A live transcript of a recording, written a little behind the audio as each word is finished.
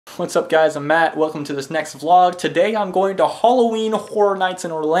What's up guys, I'm Matt. Welcome to this next vlog. Today I'm going to Halloween Horror Nights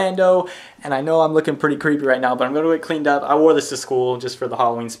in Orlando, and I know I'm looking pretty creepy right now, but I'm going to get cleaned up. I wore this to school just for the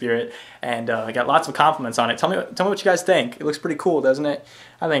Halloween spirit, and I got lots of compliments on it. Tell me what you guys think. It looks pretty cool, doesn't it?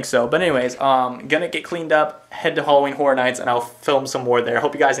 I think so. But anyways, gonna get cleaned up, head to Halloween Horror Nights, and I'll film some more there.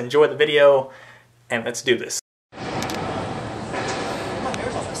 Hope you guys enjoy the video, and let's do this.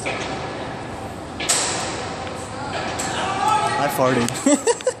 I farted.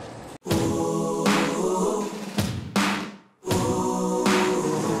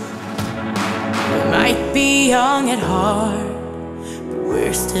 Might be young at heart, but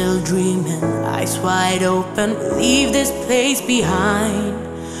we're still dreaming. Eyes wide open, we leave this place behind.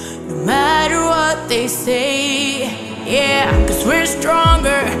 No matter what they say, yeah, 'cause we're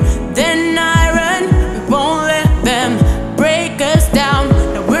stronger than iron. We won't let them break us down.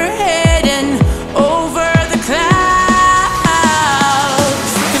 Now we're heading over the clouds,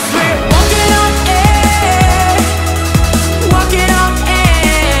 'cause we're walking on air, walking on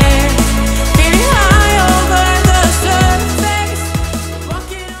air, feeling high over the surface,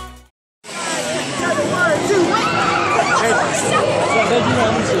 walking on.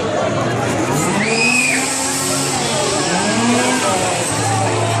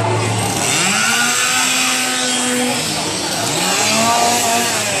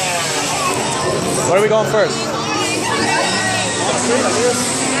 Where are we going first?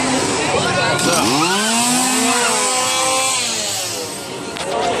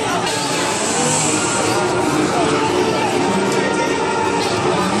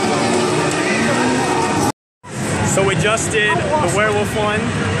 So we just did the werewolf one.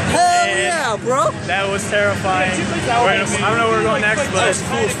 Hell yeah, bro! That was terrifying. I don't know where we're going next, but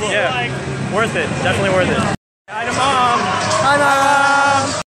yeah, worth it. Definitely worth it. Hi to Mom. Hi,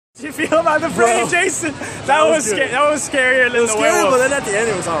 Mom. How do you feel about the Freddy Jason? That was scarier than the werewolf. But then at the end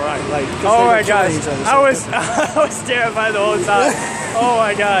it was alright. Like, oh my gosh, I was terrified the whole time. Oh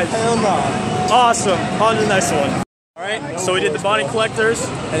my god. Hell no. Awesome. On to the next one. Alright, so we did the Bonnie Collectors.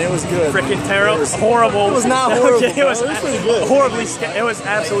 And it was good. Freaking terrible. Horrible. It was not horrible. Okay, it was pretty good. Horribly scary. It was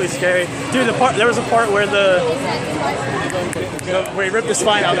absolutely scary. Dude, there was a part where where he ripped his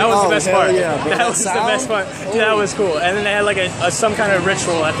spine out. That was the best part. Yeah, that was the best part. Dude, that was cool. And then they had like some kind of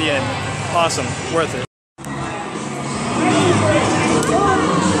ritual at the end. Awesome. Worth it.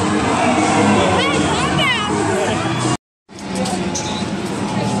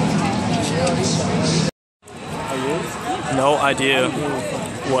 No idea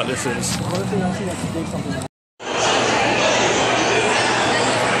what this is.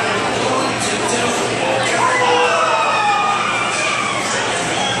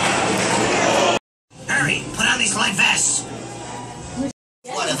 Hurry, put on these life vests.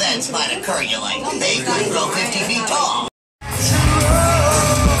 What events might occur, you like? They could grow 50 feet tall.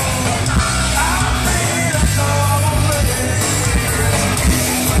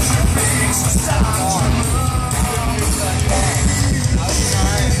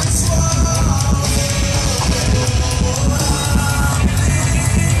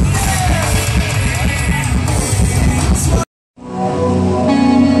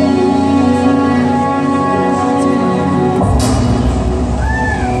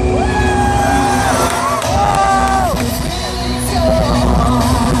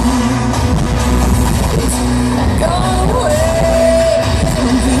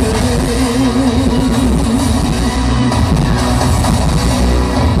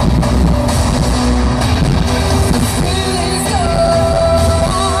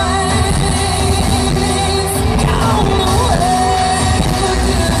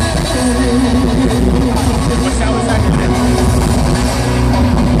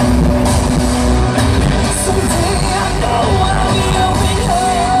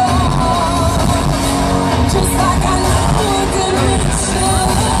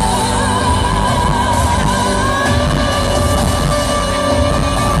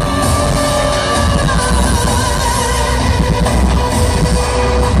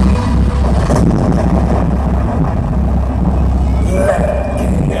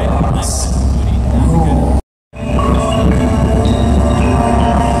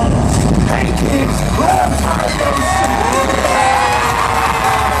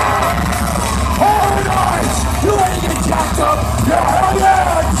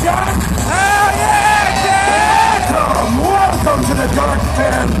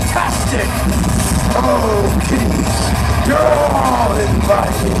 Fantastic! Oh, kiddies, you're all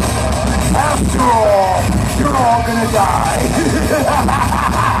invited. After all, you're all gonna die.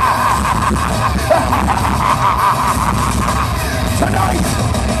 Tonight,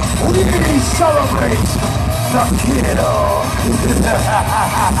 we celebrate the kiddo.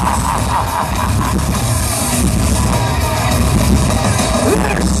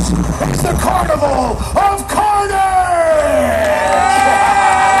 level of carnage!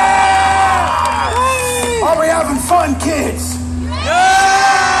 Are we having fun, kids?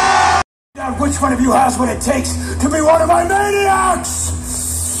 Now, which one of you has what it takes to be one of my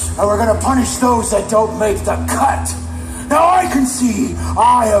maniacs? And we're gonna punish those that don't make the cut. Now I can see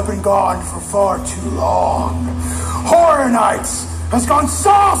I have been gone for far too long. Horror Nights has gone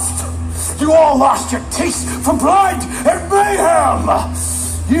soft. You all lost your taste for blood and mayhem.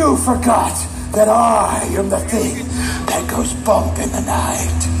 You forgot that I am the thing that goes bump in the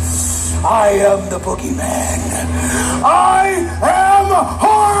night. I am the boogeyman. I am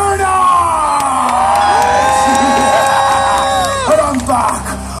Horror Nights! And I'm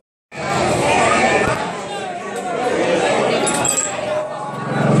back.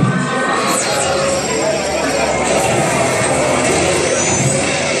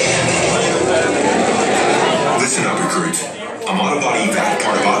 Listen up, recruits. I'm Autobot Evac,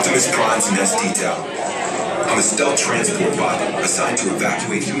 part of Optimus Prime's Nest Detail. I'm a stealth transport bot assigned to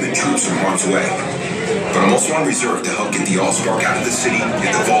evacuate human troops from harm's way. But I'm also on reserve to help get the Allspark out of the city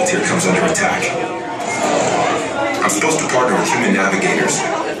if the vault here comes under attack. I'm supposed to partner with human navigators,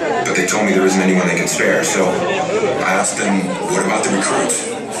 but they told me there isn't anyone they can spare, so I asked them, what about the recruits?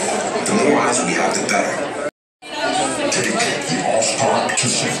 The more eyes we have, the better. Take the Allspark to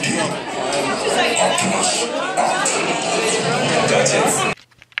safety. Optimus out. That's it.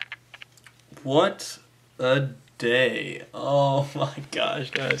 What a day. Oh my gosh,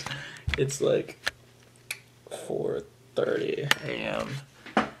 guys. It's like 4:30 a.m.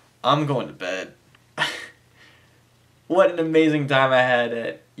 I'm going to bed. What an amazing time I had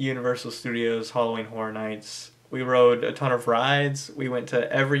at Universal Studios Halloween Horror Nights. We rode a ton of rides. We went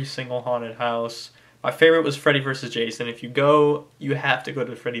to every single haunted house. My favorite was Freddy vs. Jason. If you go, you have to go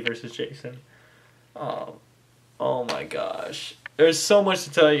to Freddy vs. Jason. Oh my gosh. There's so much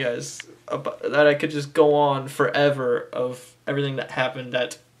to tell you guys about, that I could just go on forever of everything that happened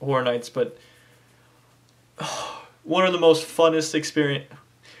at Horror Nights, but one of the most funnest experience.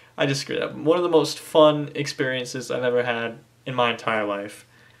 I just screwed up. One of the most fun experiences I've ever had in my entire life.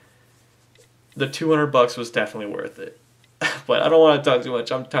 The $200 was definitely worth it. But I don't want to talk too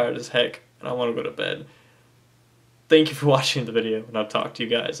much. I'm tired as heck, and I want to go to bed. Thank you for watching the video, and I'll talk to you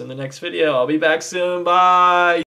guys in the next video. I'll be back soon. Bye!